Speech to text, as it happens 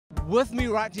With me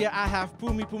right here, I have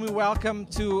Phumi. Phumi, welcome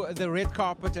to the red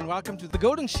carpet and welcome to the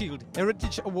Golden Shield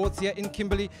Heritage Awards here in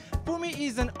Kimberley. Phumi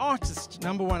is an artist,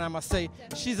 number one, I must say.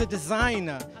 She's a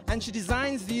designer and she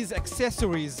designs these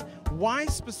accessories. Why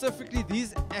specifically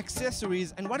these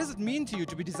accessories, and what does it mean to you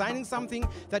to be designing something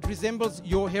that resembles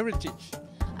your heritage?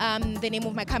 The name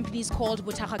of my company is called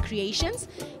Butaka Creations,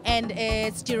 and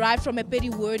it's derived from a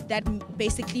Pedi word that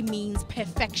basically means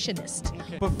perfectionist.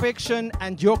 Okay. Perfection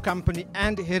and your company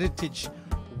and heritage.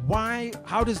 Why?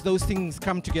 How does those things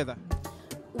come together?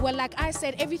 Well, like I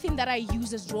said, everything that I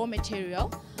use is raw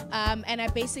material, and I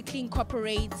basically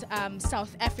incorporate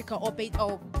South Africa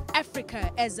or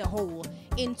Africa as a whole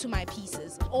into my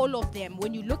pieces. All of them,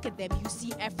 when you look at them, you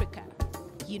see Africa.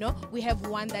 You know, we have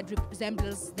one that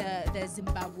resembles the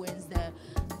Zimbabweans,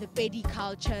 the Pedi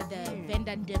culture, the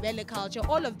Venda Ndebele culture,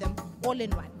 all of them, all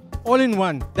in one. All in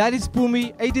one. That is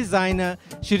Phumi, a designer.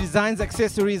 She designs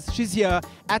accessories. She's here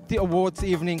at the awards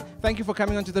evening. Thank you for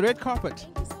coming onto the red carpet.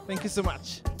 Thank you so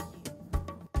much.